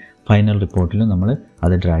കഴിഞ്ഞാൽ ഫൈനൽ റിപ്പോർട്ടിൽ നമ്മൾ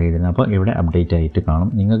അത് ഡ്രാഗ് ചെയ്തിടണം. അപ്പോൾ ഇവിടെ അപ്ഡേറ്റ് ആയിട്ട് കാണും.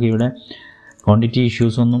 നിങ്ങൾക്ക് ഇവിടെ ക്വാണ്ടിറ്റി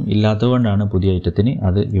ഇഷ്യൂസ് ഒന്നും ഇല്ലാത്തതുകൊണ്ടാണ് പുതിയ ഐറ്റത്തിന്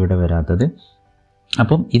അത് ഇവിടെ വരാത്തത്.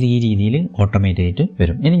 അപ്പം ഇത് ഈ രീതിയിൽ ഓട്ടോമേറ്റ് ആയിട്ട്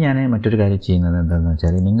വരും. ഇനി ഞാൻ മറ്റൊരു കാര്യം ചെയ്യുന്നത് എന്താണെന്ന്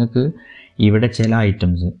വെച്ചാൽ, നിങ്ങൾക്ക് ഇവിടെ ചില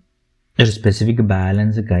ഐറ്റംസ് ഒരു സ്പെസിഫിക്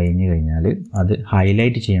ബാലൻസ് കഴിഞ്ഞ് കഴിഞ്ഞാൽ അത്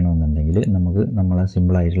ഹൈലൈറ്റ് ചെയ്യണമെന്നുണ്ടെങ്കിൽ നമുക്ക് നമ്മളെ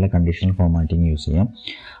സിമ്പിളായിട്ടുള്ള കണ്ടീഷണൽ ഫോർമാറ്റിംഗ് യൂസ് ചെയ്യാം.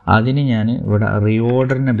 അതിന് ഞാൻ ഇവിടെ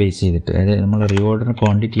റീഓർഡറിനെ ബേസ് ചെയ്തിട്ട്, അതായത് നമ്മൾ റീഓർഡറിന്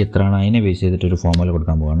ക്വാണ്ടിറ്റി എത്രയാണ് അതിനെ ബേസ് ചെയ്തിട്ട് ഒരു ഫോർമുല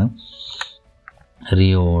കൊടുക്കാൻ പോവാണ്.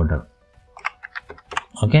 റീഓർഡർ.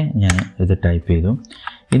 ഓക്കെ, ഞാൻ ഇത് ടൈപ്പ് ചെയ്തു.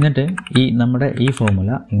 എന്നിട്ട് നമ്മുടെ ഈ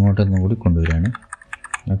ഫോർമുല ഇങ്ങോട്ടൊന്നും കൂടി കൊണ്ടുവരികയാണ്.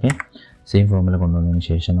 ഓക്കെ, സെയിം ഫോർമുല കൊണ്ടുവന്നതിന്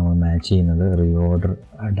ശേഷം നമ്മൾ മാച്ച് ചെയ്യുന്നത്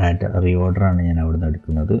റീഓർഡറാണ് ഞാൻ അവിടെ നിന്ന്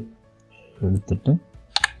എടുക്കുന്നത്. എടുത്തിട്ട്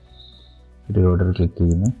റീഓർഡർ ക്ലിക്ക്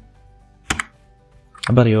ചെയ്യുന്നു.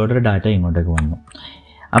 അപ്പോൾ റീഓർഡർ ഡാറ്റ ഇങ്ങോട്ടേക്ക് വന്നു.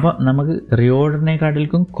 അപ്പോൾ നമുക്ക്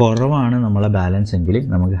റീഓർഡറിനെക്കാട്ടിലും കുറവാണ് നമ്മളെ ബാലൻസ് എങ്കിൽ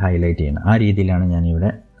നമുക്ക് ഹൈലൈറ്റ് ചെയ്യണം. ആ രീതിയിലാണ്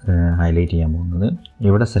ഞാനിവിടെ ഹൈലൈറ്റ് ചെയ്യാൻ പോകുന്നത്.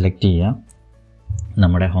 ഇവിടെ സെലക്ട് ചെയ്യുക,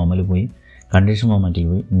 നമ്മുടെ ഹോമിൽ പോയി കണ്ടീഷൻ ഫോർമാറ്റിൽ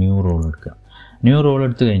പോയി ന്യൂ റോൾ എടുക്കുക. ന്യൂ റോൾ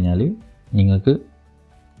എടുത്തു കഴിഞ്ഞാൽ നിങ്ങൾക്ക്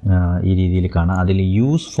ഈ രീതിയിൽ കാണാം. അതിൽ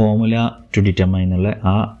യൂസ് ഫോർമുല ടു ഡിറ്റർമൈൻ എന്നുള്ള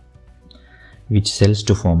ആ വിച്ച് സെൽസ്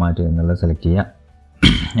ടു ഫോർമാറ്റ് എന്നുള്ള സെലക്ട് ചെയ്യുക.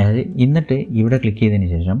 അതായത് എന്നിട്ട് ഇവിടെ ക്ലിക്ക് ചെയ്തതിന്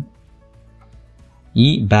ശേഷം ഈ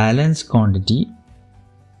balance quantity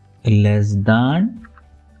less than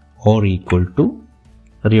or equal to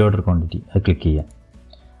reorder quantity അത് ക്ലിക്ക് ചെയ്യുക.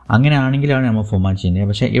 അങ്ങനെ ആണെങ്കിലാണ് നമ്മൾ ഫോർമാറ്റ് ചെയ്യുന്നത്.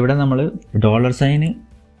 പക്ഷേ ഇവിടെ നമ്മൾ $സൈന്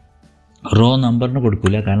റോ നമ്പറിന്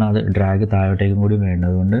കൊടുക്കില്ല, കാരണം അത് ഡ്രാഗ് താഴോട്ടേക്കും കൂടി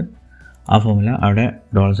വേണ്ടതുകൊണ്ട് ആ ഫോർമുല അവിടെ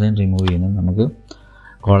 $സൈൻ റിമൂവ് ചെയ്യുന്നത്. നമുക്ക്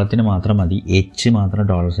കോളത്തിന് മാത്രം മതി, എച്ച് മാത്രം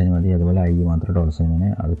 $സൈൻ മതി, അതുപോലെ ഐ മാത്രം $സൈനിന്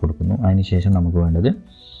അത് കൊടുക്കുന്നു. അതിനുശേഷം നമുക്ക് വേണ്ടത്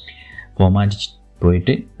ഫോർമാറ്റ്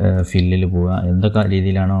പോയിട്ട് ഫില്ലിൽ പോവുക. എന്തൊക്കെ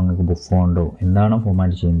രീതിയിലാണോ നിങ്ങൾക്ക് ഫോണ്ടോ എന്താണോ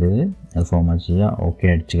ഫോർമാറ്റ് ചെയ്യേണ്ടത് അത് ഫോർമാറ്റ് ചെയ്യുക. ഓക്കെ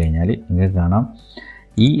അടിച്ചു കഴിഞ്ഞാൽ നിങ്ങൾക്ക് കാണാം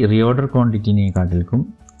ഈ റീഓർഡർ ക്വാണ്ടിറ്റിനെക്കാട്ടിലും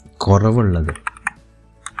കുറവുള്ളത്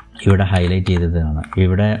ഇവിടെ ഹൈലൈറ്റ് ചെയ്തത് കാണാം.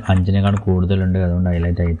 ഇവിടെ 5നേക്കാൾ കൂടുതലുണ്ട്, അതുകൊണ്ട്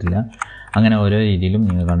ഹൈലൈറ്റ് ആയിട്ടില്ല. അങ്ങനെ ഓരോ രീതിയിലും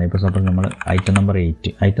നിങ്ങൾ കാണാം. ഇപ്പോൾ സപ്പോസ് നമ്മൾ ഐറ്റം നമ്പർ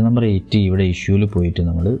 8 ഇവിടെ ഇഷ്യൂവിൽ പോയിട്ട്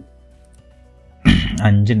നമ്മൾ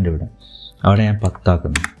 5 ഉണ്ട് ഇവിടെ, അവിടെ ഞാൻ 10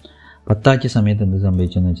 ആക്കുന്നു. 10 ആക്കിയ സമയത്ത് എന്ത്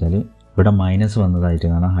സംഭവിച്ചെന്ന് വെച്ചാൽ ഇവിടെ മൈനസ് വന്നതായിട്ട്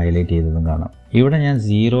കാണാം, ഹൈലൈറ്റ് ചെയ്തതും കാണാം. ഇവിടെ ഞാൻ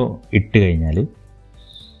 0 ഇട്ട് കഴിഞ്ഞാൽ,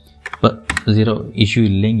 ഇപ്പോൾ 0 ഇഷ്യൂ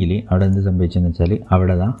ഇല്ലെങ്കിൽ അവിടെ എന്ത് സംഭവിച്ചെന്ന് വെച്ചാൽ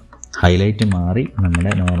അവിടെ ഹൈലൈറ്റ് മാറി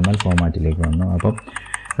നമ്മുടെ നോർമൽ ഫോർമാറ്റിലേക്ക് വന്നു. അപ്പം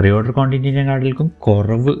റീഓർഡർ ക്വാണ്ടിറ്റിനെക്കാട്ടിലും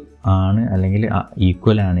കുറവ് ആണ് അല്ലെങ്കിൽ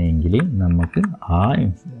ഈക്വൽ ആണ് എങ്കിൽ നമുക്ക് ആ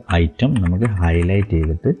ഐറ്റം നമുക്ക് ഹൈലൈറ്റ്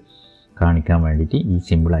ചെയ്തിട്ട് കാണിക്കാൻ വേണ്ടിയിട്ട് ഈ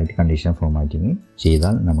സിമ്പിളായിട്ട് കണ്ടീഷൻ ഫോർമാറ്റിംഗ്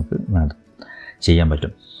ചെയ്താൽ നമുക്ക് ചെയ്യാൻ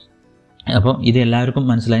പറ്റും. അപ്പോൾ ഇത് എല്ലാവർക്കും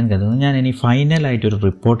മനസ്സിലായെന്ന് കരുതുന്നു. ഞാൻ ഇനി ഫൈനലായിട്ടൊരു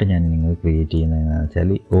റിപ്പോർട്ട് ഞാൻ നിങ്ങൾ ക്രിയേറ്റ് ചെയ്യുന്നതെന്ന്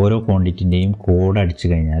വെച്ചാൽ, ഓരോ ക്വാണ്ടിറ്റിൻ്റെയും കോഡ് അടിച്ചു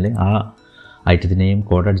കഴിഞ്ഞാൽ, ആ ഐറ്റത്തിൻ്റെയും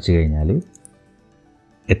കോഡ് അടിച്ചു കഴിഞ്ഞാൽ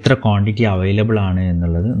എത്ര ക്വാണ്ടിറ്റി അവൈലബിൾ ആണ്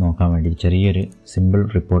എന്നുള്ളത് നോക്കാൻ വേണ്ടി ചെറിയൊരു സിമ്പിൾ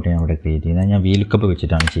റിപ്പോർട്ട് ഞാൻ അവിടെ ക്രിയേറ്റ് ചെയ്യുന്നത്. ഞാൻ VLOOKUP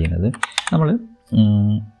വെച്ചിട്ടാണ് ചെയ്യുന്നത്. നമ്മൾ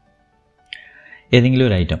ഏതെങ്കിലും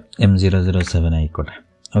ഒരു ഐറ്റം M007 ആയിക്കോട്ടെ,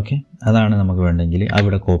 ഓക്കെ, അതാണ് നമുക്ക് വേണ്ടെങ്കിൽ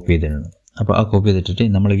അവിടെ കോപ്പി ചെയ്തിടുന്നത്. അപ്പോൾ ആ കോപ്പി ചെയ്തിട്ട്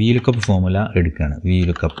നമ്മൾ VLOOKUP ഫോർമുല എടുക്കുകയാണ്.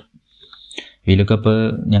 VLOOKUP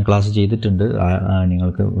ഞാൻ ക്ലാസ് ചെയ്തിട്ടുണ്ട്,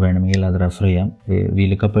 നിങ്ങൾക്ക് വേണമെങ്കിൽ അത് റെഫർ ചെയ്യാം.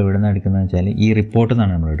 VLOOKUP എവിടെ നിന്നാണ് എടുക്കുന്നതെന്ന് വെച്ചാൽ ഈ റിപ്പോർട്ടിൽ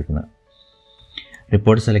നിന്നാണ് നമ്മൾ എടുക്കുന്നത്.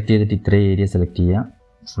 റിപ്പോർട്ട് സെലക്ട് ചെയ്തിട്ട് ഇത്രയും ഏരിയ സെലക്ട് ചെയ്യുക,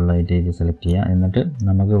 ഫുള്ളായിട്ട് ഏരിയ സെലക്ട് ചെയ്യുക. എന്നിട്ട്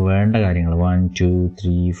നമുക്ക് വേണ്ട കാര്യങ്ങൾ 1 2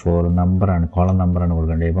 3 4 നമ്പറാണ്, കോളം നമ്പറാണ്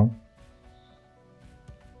കൊടുക്കേണ്ടത്. ഇപ്പം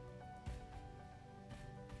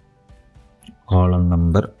കോളം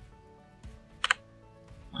നമ്പർ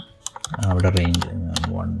അവിടെ റേഞ്ച്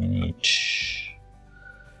 1 മിനിറ്റ്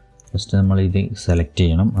ഫസ്റ്റ് നമ്മൾ ഇത് സെലക്ട്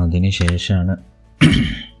ചെയ്യണം. അതിന് ശേഷമാണ്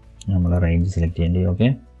നമ്മൾ റേഞ്ച് സെലക്ട് ചെയ്യേണ്ടത്. ഓക്കെ,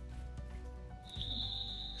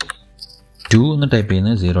 2 എന്ന് ടൈപ്പ്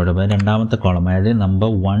ചെയ്യുന്നത് 0 രണ്ടാമത്തെ കോളം, അതായത് number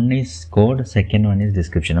 1 is code, second 1 is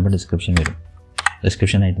description. അപ്പോൾ ഡിസ്ക്രിപ്ഷൻ വരും,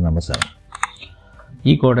 ഡിസ്ക്രിപ്ഷനായിട്ട് നമ്പർ 7.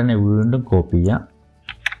 ഈ കോഡ് തന്നെ വീണ്ടും കോപ്പി ചെയ്യുക.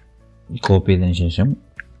 കോപ്പി ചെയ്തതിന് ശേഷം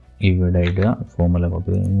ഇവിടെ ഇടുക, ഫോർമുല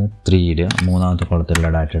കോപ്പി ചെയ്യുന്ന 3 ഇടുക. മൂന്നാമത്തെ കോളത്തിലുള്ള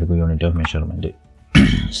ഡാറ്റ എടുക്കുക, യൂണിറ്റ് ഓഫ് മെഷർമെൻറ്റ്.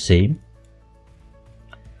 സെയിം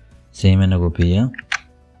തന്നെ കോപ്പി ചെയ്യുക.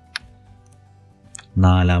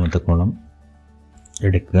 നാലാമത്തെ കോളം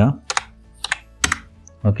എടുക്കുക.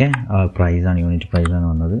 ഓക്കെ, പ്രൈസാണ്, യൂണിറ്റ് പ്രൈസാണ്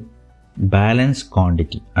വന്നത്. ബാലൻസ്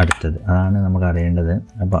ക്വാണ്ടിറ്റി അടുത്തത്, അതാണ് നമുക്ക് അറിയേണ്ടത്.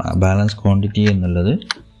 അപ്പോൾ ബാലൻസ് ക്വാണ്ടിറ്റി എന്നുള്ളത്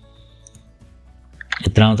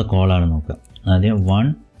എത്രാമത്തെ കോളാണ് നോക്കുക. ആദ്യം 1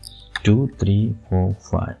 2 3 4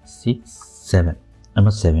 5 6 7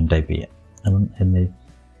 നമ്മൾ 7 ടൈപ്പ് ചെയ്യാം. അപ്പം എന്ത്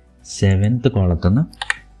 7th കോളത്തുനിന്ന്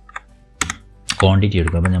ക്വാണ്ടിറ്റി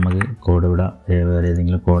എടുക്കും. അപ്പോൾ നമുക്ക് കോഡ് ഇവിടെ വേറെ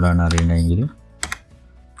ഏതെങ്കിലും കോഡാണ് അറിയണമെങ്കിൽ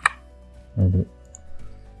അത്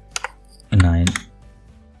 9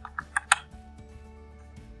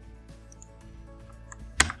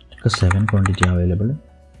 7 quantity available.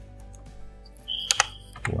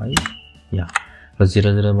 Why? Yeah. അപ്പോൾ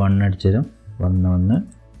 001 അടിച്ചു തരും. 1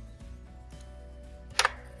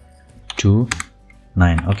 2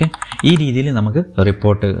 9. ഓക്കെ, ഈ രീതിയിൽ നമുക്ക്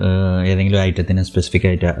റിപ്പോർട്ട് ഏതെങ്കിലും ഐറ്റത്തിന് സ്പെസിഫിക്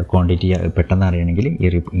ആയിട്ട് ക്വാണ്ടിറ്റി പെട്ടെന്ന് അറിയണമെങ്കിൽ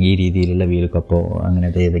ഈ രീതിയിലുള്ള വീൽക്കപ്പോ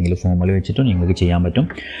അങ്ങനത്തെ ഏതെങ്കിലും ഫോമിൽ വെച്ചിട്ടും നിങ്ങൾക്ക് ചെയ്യാൻ പറ്റും.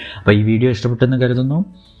 അപ്പോൾ ഈ വീഡിയോ ഇഷ്ടപ്പെട്ടെന്ന് കരുതുന്നു.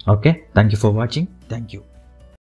 Okay, thank you for watching. Thank you.